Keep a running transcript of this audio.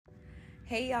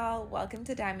Hey y'all, welcome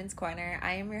to Diamond's Corner.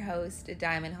 I am your host,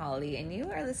 Diamond Holly, and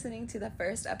you are listening to the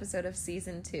first episode of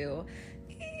season 2.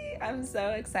 I'm so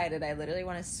excited. I literally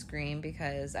want to scream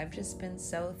because I've just been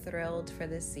so thrilled for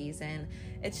this season.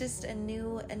 It's just a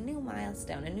new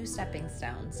milestone, a new stepping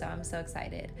stone. So I'm so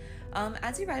excited.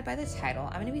 As you read by the title,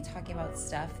 I'm going to be talking about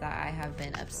stuff that I have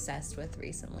been obsessed with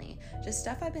recently. Just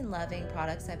stuff I've been loving,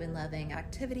 products I've been loving,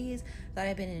 activities that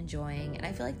I've been enjoying. And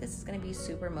I feel like this is going to be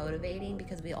super motivating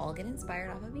because we all get inspired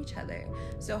off of each other.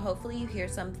 So hopefully you hear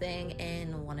something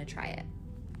and want to try it.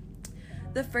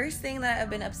 The first thing that I've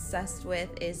been obsessed with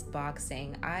is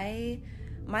boxing.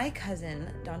 My cousin,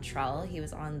 Dontrell, he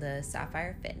was on the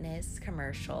Sapphire Fitness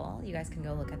commercial. You guys can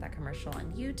go look at that commercial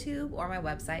on YouTube or my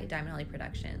website, Diamond Holly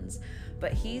Productions.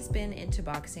 But he's been into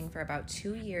boxing for about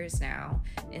 2 years now.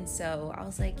 And so I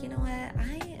was like, you know what?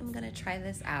 I am going to try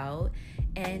this out.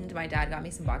 And my dad got me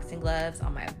some boxing gloves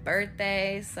on my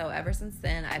birthday. So ever since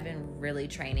then, I've been really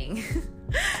training.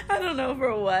 I don't know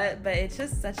for what, but it's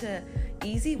just such a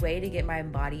easy way to get my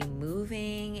body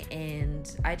moving,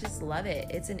 and I just love it.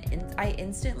 I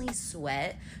instantly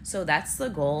sweat, so that's the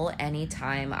goal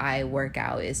anytime I work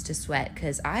out, is to sweat,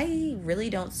 because I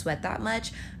really don't sweat that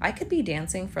much. I could be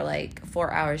dancing for like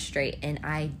 4 hours straight and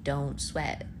I don't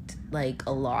sweat like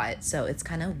a lot, so it's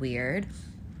kind of weird.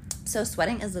 So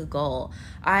sweating is the goal.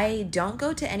 I don't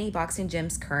go to any boxing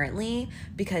gyms currently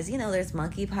because, there's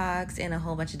monkeypox and a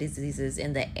whole bunch of diseases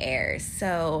in the air.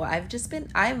 So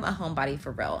I'm a homebody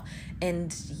for real.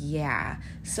 And yeah,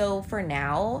 so for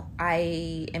now,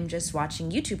 I am just watching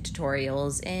YouTube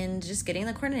tutorials and just getting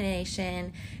the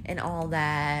coordination and all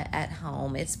that at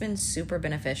home. It's been super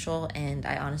beneficial and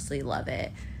I honestly love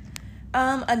it.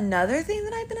 Another thing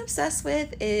that I've been obsessed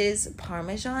with is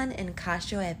Parmesan and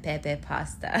cacio e pepe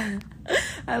pasta.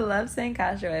 I love saying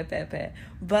cacio e pepe,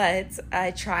 but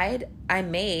I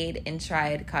made and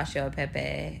tried cacio e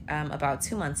pepe about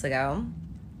 2 months ago,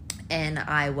 and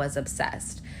I was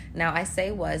obsessed. Now, I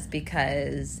say was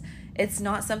because it's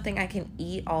not something I can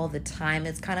eat all the time.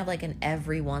 It's kind of like an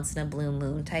every once in a blue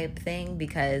moon type thing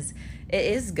because it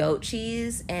is goat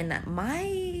cheese, and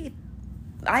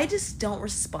I just don't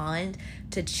respond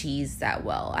to cheese that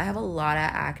well. I have a lot of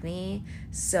acne,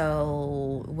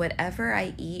 so whatever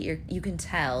I eat, you can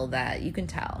tell.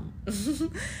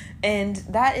 And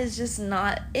that is just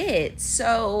not it.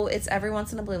 So it's every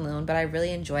once in a blue moon, but I really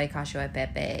enjoy cacio e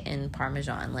pepe and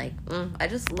Parmesan. I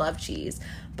just love cheese,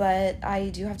 but I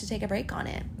do have to take a break on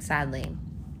it, sadly.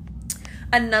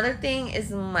 Another thing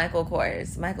is Michael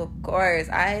Kors.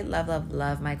 I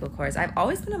love Michael Kors. I've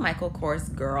always been a Michael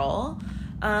Kors girl.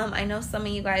 I know some of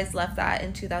you guys left that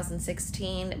in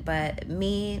 2016, but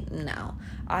me, no.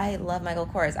 I love Michael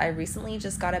Kors. I recently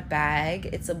just got a bag.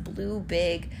 It's a blue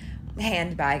big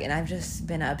handbag, and I've just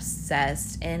been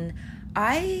obsessed. And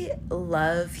I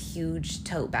love huge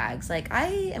tote bags.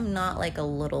 I am not like a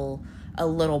little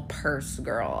purse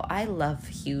girl. I love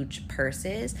huge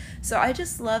purses. So I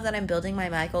just love that I'm building my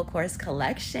Michael Kors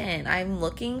collection. I'm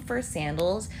looking for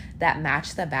sandals that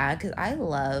match the bag because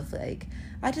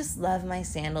I just love my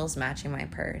sandals matching my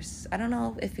purse. I don't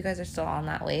know if you guys are still on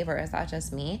that wave or is that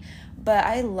just me, but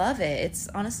I love it. It's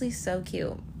honestly so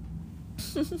cute.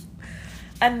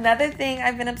 Another thing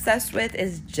I've been obsessed with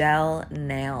is gel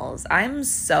nails. I'm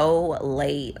so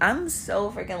late. I'm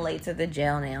so freaking late to the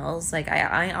gel nails.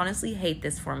 I honestly hate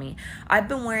this for me. I've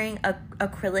been wearing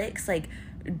acrylics,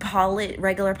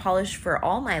 regular polish for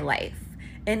all my life.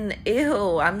 And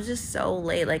ew, I'm just so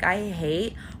late. I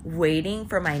hate waiting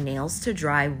for my nails to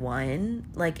dry.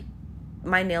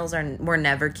 My nails were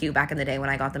never cute back in the day when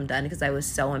I got them done because I was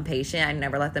so impatient. I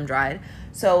never let them dry.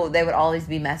 So they would always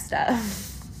be messed up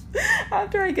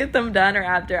after I get them done or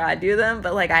after I do them.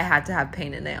 But I had to have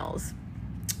painted nails.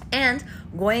 And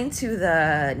going to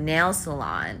the nail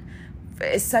salon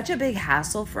is such a big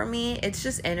hassle for me. It's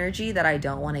just energy that I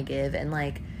don't want to give. And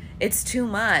it's too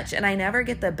much, and I never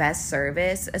get the best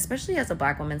service, especially as a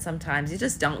Black woman. Sometimes you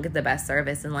just don't get the best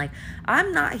service, and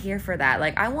I'm not here for that.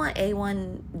 I want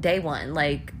A1 day one,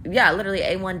 literally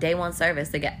A1 day one service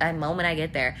to get the moment I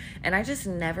get there, and I just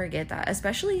never get that.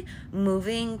 Especially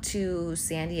moving to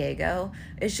San Diego,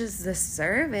 it's just the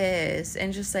service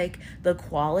and just the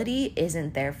quality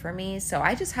isn't there for me. So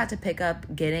I just had to pick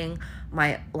up getting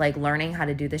my learning how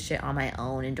to do this shit on my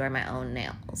own and doing my own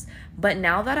nails. But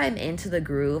now that I'm into the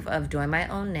groove of doing my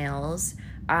own nails,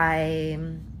 I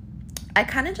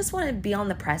kind of just want to be on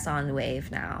the press-on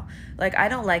wave now. I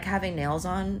don't like having nails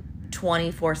on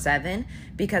 24/7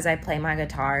 because I play my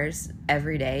guitars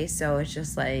every day. So it's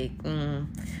just I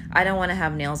don't want to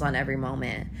have nails on every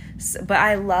moment. But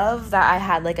I love that I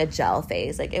had a gel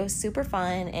phase. It was super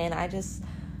fun, and I just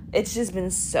it's just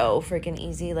been so freaking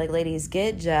easy. Like, ladies,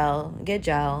 get gel.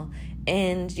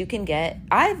 And you can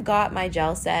I've got my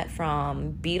gel set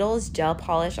from Beetles Gel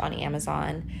Polish on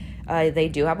Amazon. They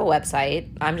do have a website.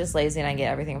 I'm just lazy and I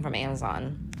get everything from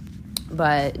Amazon.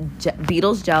 But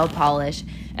Beetles Gel Polish.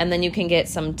 And then you can get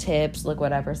some tips, like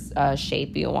whatever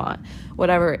shape you want.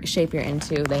 Whatever shape you're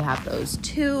into, they have those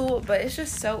too. But it's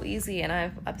just so easy and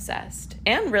I'm obsessed.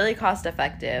 And really cost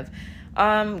effective.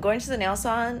 Going to the nail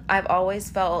salon, I've always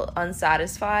felt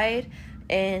unsatisfied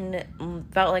and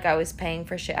felt like I was paying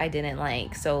for shit I didn't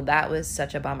like. So that was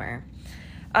such a bummer.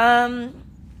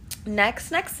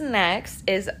 Next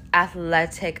is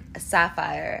Athletic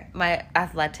Sapphire, my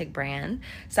athletic brand,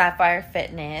 Sapphire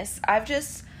Fitness.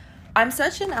 I'm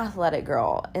such an athletic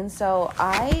girl. And so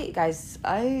I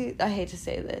hate to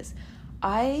say this.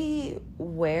 I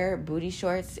wear booty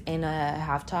shorts in a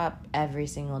half top every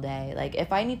single day. Like,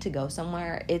 if I need to go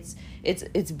somewhere, it's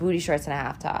booty shorts and a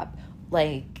half top.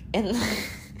 Like, and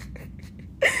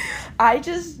I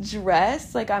just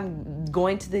dress like I'm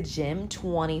going to the gym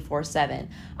 24/7.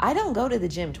 I don't go to the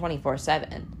gym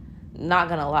 24/7. Not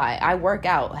gonna lie. I work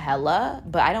out hella,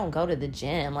 but I don't go to the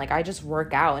gym. Like, I just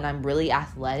work out and I'm really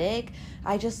athletic.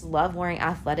 I just love wearing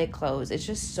athletic clothes. It's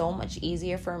just so much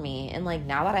easier for me. And like,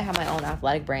 now that I have my own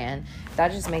athletic brand,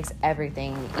 that just makes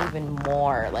everything even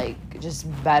more like just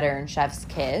better and chef's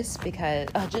kiss, because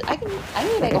I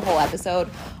need to make a whole episode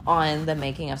on the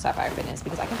making of Sapphire Fitness,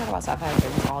 because I can talk about Sapphire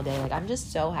Fitness all day. Like, I'm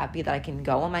just so happy that I can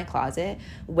go in my closet,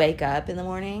 wake up in the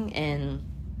morning and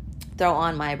throw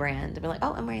on my brand and be like,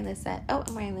 oh, I'm wearing this set. Oh,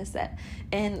 I'm wearing this set.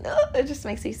 And it just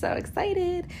makes me so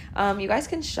excited. You guys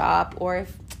can shop, or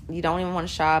if you don't even want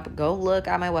to shop, go look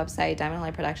at my website, Diamond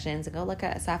Light Productions, and go look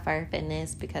at Sapphire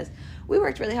Fitness, because we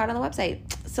worked really hard on the website.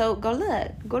 So go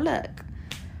look.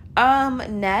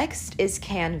 Next is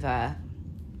Canva.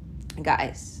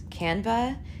 Guys,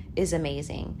 Canva is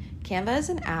amazing. Canva is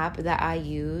an app that I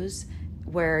use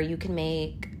where you can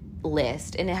make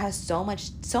list, and it has so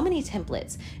many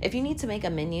templates. If you need to make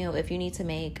a menu, if you need to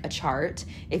make a chart,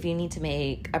 if you need to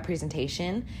make a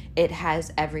presentation, it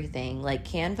has everything. Like,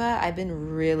 Canva, I've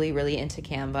been really, really into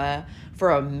Canva for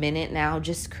a minute now,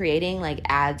 just creating like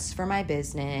ads for my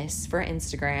business, for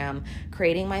Instagram,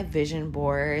 creating my vision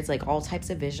boards, like all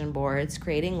types of vision boards,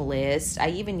 creating lists. I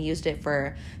even used it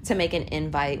to make an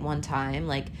invite one time.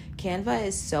 Like, Canva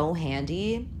is so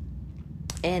handy.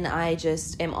 And I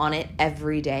just am on it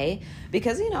every day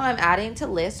because, I'm adding to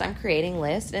lists, I'm creating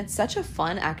lists, and it's such a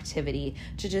fun activity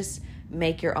to just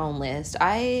make your own list.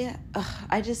 I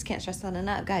just can't stress that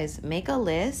enough. Guys, make a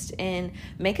list and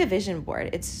make a vision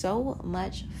board. It's so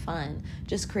much fun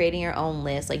just creating your own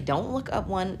list. Like, don't look up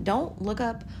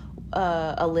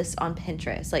a list on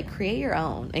Pinterest. Like, create your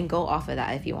own and go off of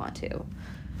that if you want to.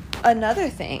 Another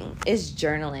thing is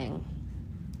journaling.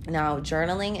 Now,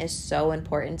 journaling is so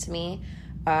important to me.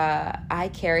 I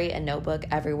carry a notebook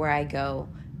everywhere I go,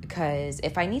 because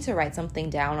if I need to write something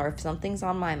down, or if something's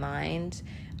on my mind,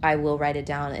 I will write it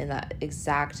down in that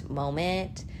exact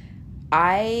moment.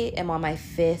 I am on my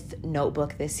 5th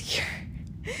notebook this year.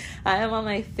 I am on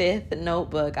my 5th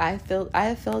notebook. I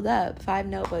have filled up 5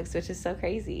 notebooks, which is so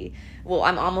crazy. Well,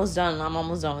 I'm almost done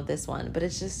with this one, but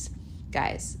it's just,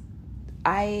 guys,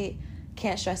 I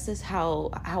can't stress this,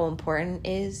 how important it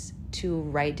is to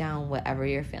write down whatever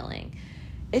you're feeling.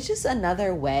 It's just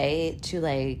another way to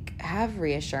like have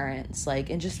reassurance, like,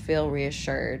 and just feel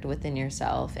reassured within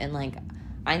yourself. And like,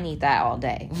 I need that all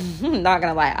day. Not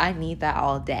gonna lie, I need that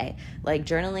all day. Like,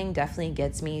 journaling definitely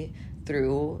gets me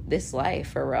through this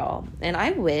life for real. And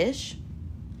I wish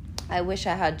I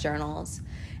had journals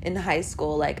in high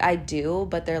school. Like, I do,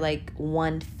 but they're like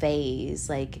one phase.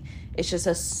 Like, it's just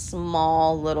a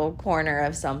small little corner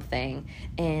of something.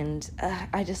 And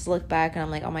I just look back and I'm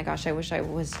like, oh my gosh, I wish I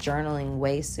was journaling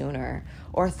way sooner,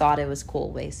 or thought it was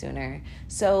cool way sooner.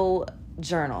 So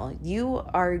journal. You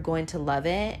are going to love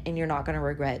it, and you're not going to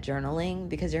regret journaling,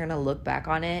 because you're going to look back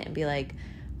on it and be like,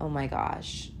 oh my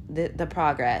gosh, the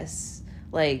progress.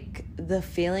 Like, the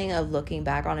feeling of looking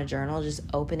back on a journal, just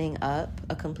opening up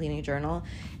a completing journal,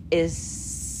 is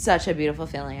such a beautiful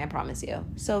feeling, I promise you.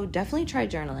 So definitely try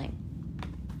journaling.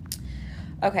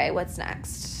 Okay, what's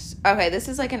next? Okay, this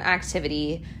is like an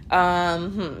activity.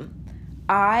 I'm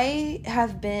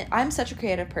such a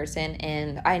creative person,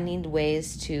 and I need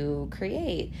ways to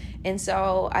create. And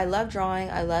so I love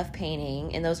drawing, I love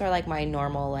painting, and those are like my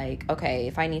normal, like, okay,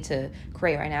 if I need to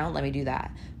create right now, let me do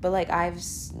that. But like,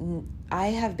 I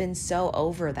have been so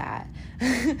over that.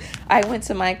 I went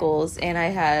to Michael's and I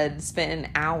had spent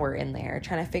an hour in there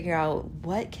trying to figure out,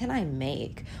 what can I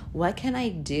make? What can I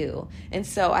do? And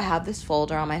so I have this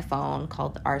folder on my phone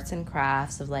called Arts and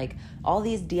Crafts of like all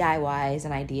these DIYs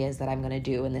and ideas that I'm going to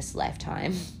do in this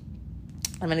lifetime.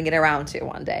 I'm going to get around to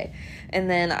one day. And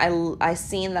then I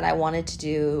seen that I wanted to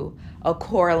do a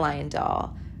Coraline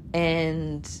doll.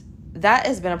 And that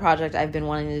has been a project I've been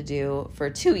wanting to do for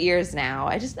 2 years now.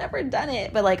 I just never done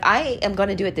it. But, like, I am going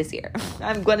to do it this year.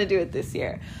 I'm going to do it this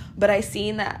year. But I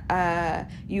seen that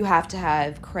you have to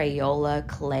have Crayola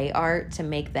clay art to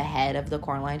make the head of the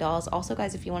Coraline dolls. Also,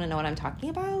 guys, if you want to know what I'm talking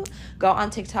about, go on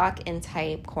TikTok and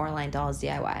type Coraline dolls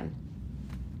DIY.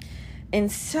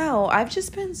 And so I've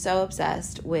just been so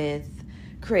obsessed with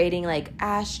creating like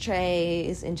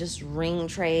ashtrays and just ring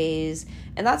trays,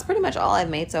 and that's pretty much all I've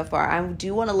made so far. I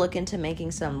do want to look into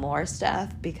making some more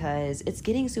stuff because it's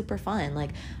getting super fun.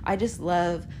 Like, I just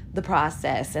love the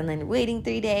process, and then waiting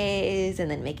 3 days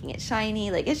and then making it shiny.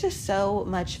 Like, it's just so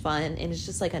much fun, and it's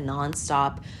just like a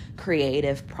nonstop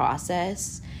creative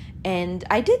process. And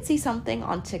I did see something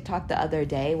on TikTok the other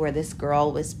day where this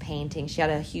girl was painting. She had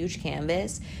a huge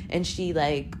canvas, and she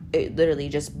literally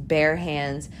just bare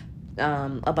hands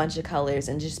a bunch of colors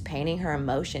and just painting her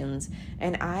emotions.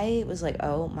 And I was like,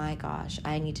 oh my gosh,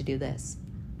 I need to do this.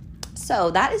 So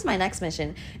that is my next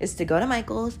mission, is to go to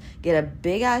Michael's, get a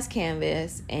big ass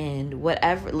canvas, and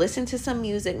whatever, listen to some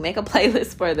music, make a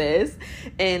playlist for this,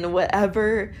 and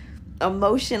whatever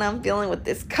emotion I'm feeling with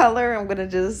this color, I'm gonna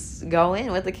just go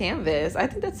in with the canvas. I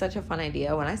think that's such a fun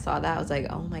idea. When I saw that, I was like,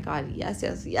 oh my god,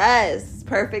 yes,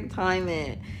 perfect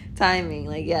timing,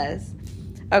 like, yes.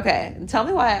 Okay, tell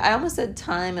me why I almost said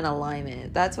time and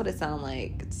alignment. That's what it sounded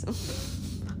like.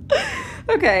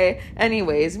 Okay,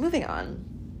 anyways, moving on.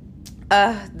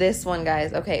 This one,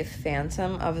 guys. Okay,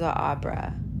 Phantom of the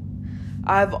Opera.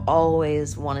 I've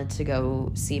always wanted to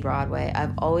go see Broadway.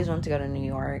 I've always wanted to go to New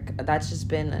York. That's just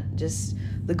been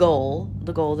the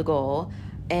goal.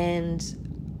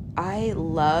 And I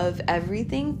love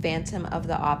everything Phantom of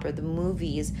the Opera, the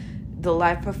movies, the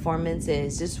live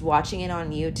performances, just watching it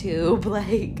on YouTube.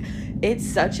 Like, it's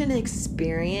such an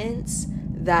experience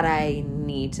that I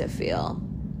need to feel.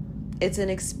 It's an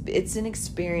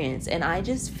experience, and I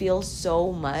just feel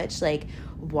so much like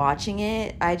watching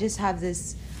it. I just have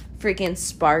this freaking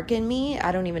spark in me.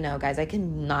 I don't even know, guys. I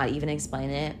cannot even explain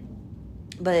it.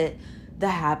 But the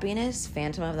happiness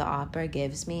Phantom of the Opera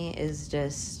gives me is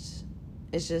just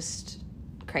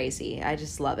crazy. I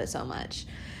just love it so much.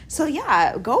 So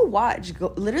yeah,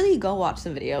 literally go watch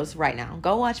some videos right now.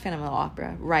 Go watch Phantom of the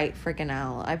Opera right freaking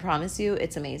now. I promise you,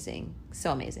 it's amazing.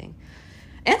 So amazing.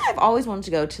 And I've always wanted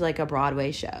to go to like a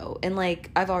Broadway show. And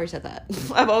like, I've already said that.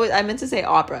 I meant to say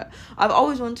opera. I've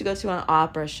always wanted to go to an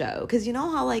opera show. Cause you know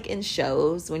how like in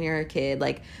shows when you're a kid,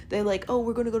 like they're like, oh,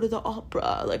 we're going to go to the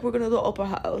opera. Like, we're going to the opera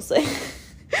house. Like,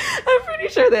 I'm pretty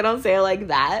sure they don't say it like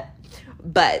that.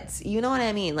 But you know what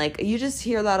I mean? Like, you just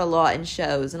hear that a lot in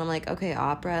shows. And I'm like, okay,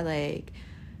 opera, like,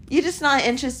 you're just not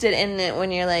interested in it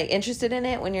when you're like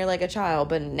a child.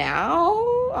 But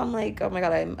now I'm like, oh my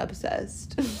God, I'm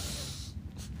obsessed.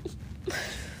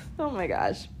 Oh my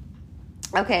gosh.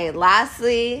 Okay,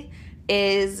 lastly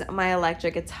is my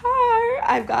electric guitar.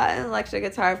 I've got an electric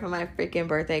guitar for my freaking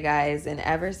birthday, guys. And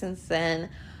ever since then,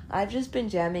 I've just been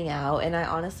jamming out, and I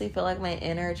honestly feel like my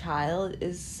inner child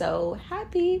is so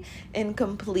happy and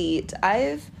complete.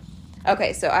 I've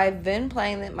been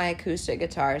playing my acoustic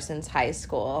guitar since high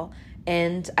school,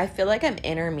 and I feel like I'm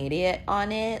intermediate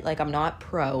on it. Like, I'm not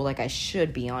pro like I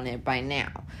should be on it by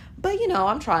now. But, you know,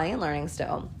 I'm trying and learning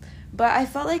still. But I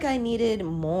felt like I needed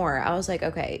more. I was like,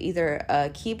 okay, either a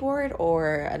keyboard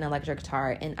or an electric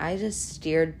guitar, and I just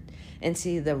steered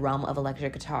into the realm of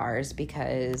electric guitars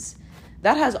because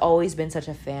that has always been such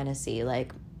a fantasy.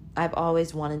 Like, I've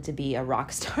always wanted to be a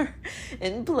rock star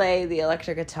and play the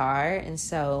electric guitar. And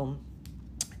so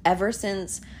ever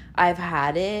since I've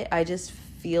had it, I just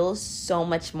feel so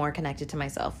much more connected to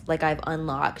myself. Like, I've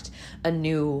unlocked a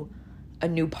new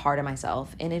part of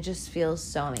myself, and it just feels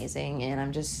so amazing. And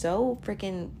I'm just so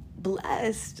freaking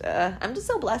blessed. I'm just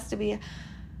so blessed to be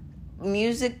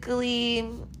musically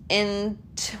inclined.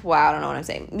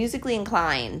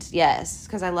 Yes,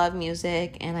 because I love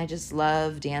music, and I just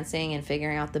love dancing and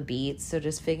figuring out the beats. So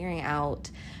just figuring out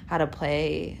how to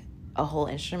play a whole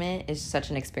instrument is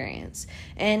such an experience.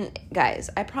 And guys,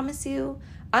 I promise you,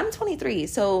 I'm 23,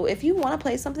 so if you want to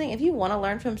play something, if you want to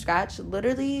learn from scratch,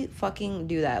 literally fucking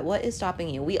do that. What is stopping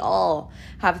you? We all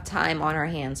have time on our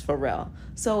hands, for real.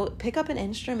 So pick up an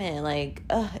instrument. Like,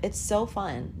 it's so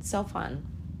fun. It's so fun.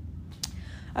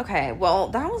 Okay, well,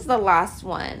 that was the last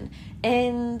one.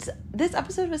 And this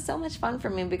episode was so much fun for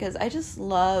me because I just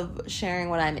love sharing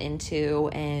what I'm into.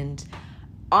 And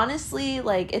honestly,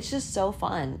 like, it's just so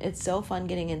fun. It's so fun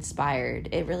getting inspired.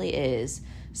 It really is.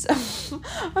 So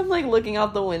I'm like looking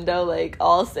out the window, like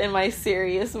all in my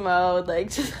serious mode,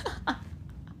 like just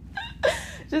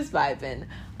vibing.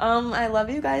 I love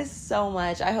you guys so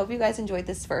much. I hope you guys enjoyed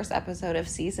this first episode of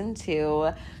season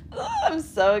 2. I'm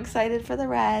so excited for the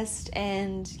rest.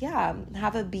 And yeah,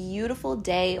 have a beautiful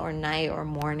day or night or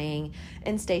morning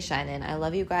and stay shining. I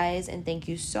love you guys and thank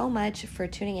you so much for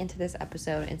tuning into this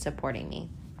episode and supporting me.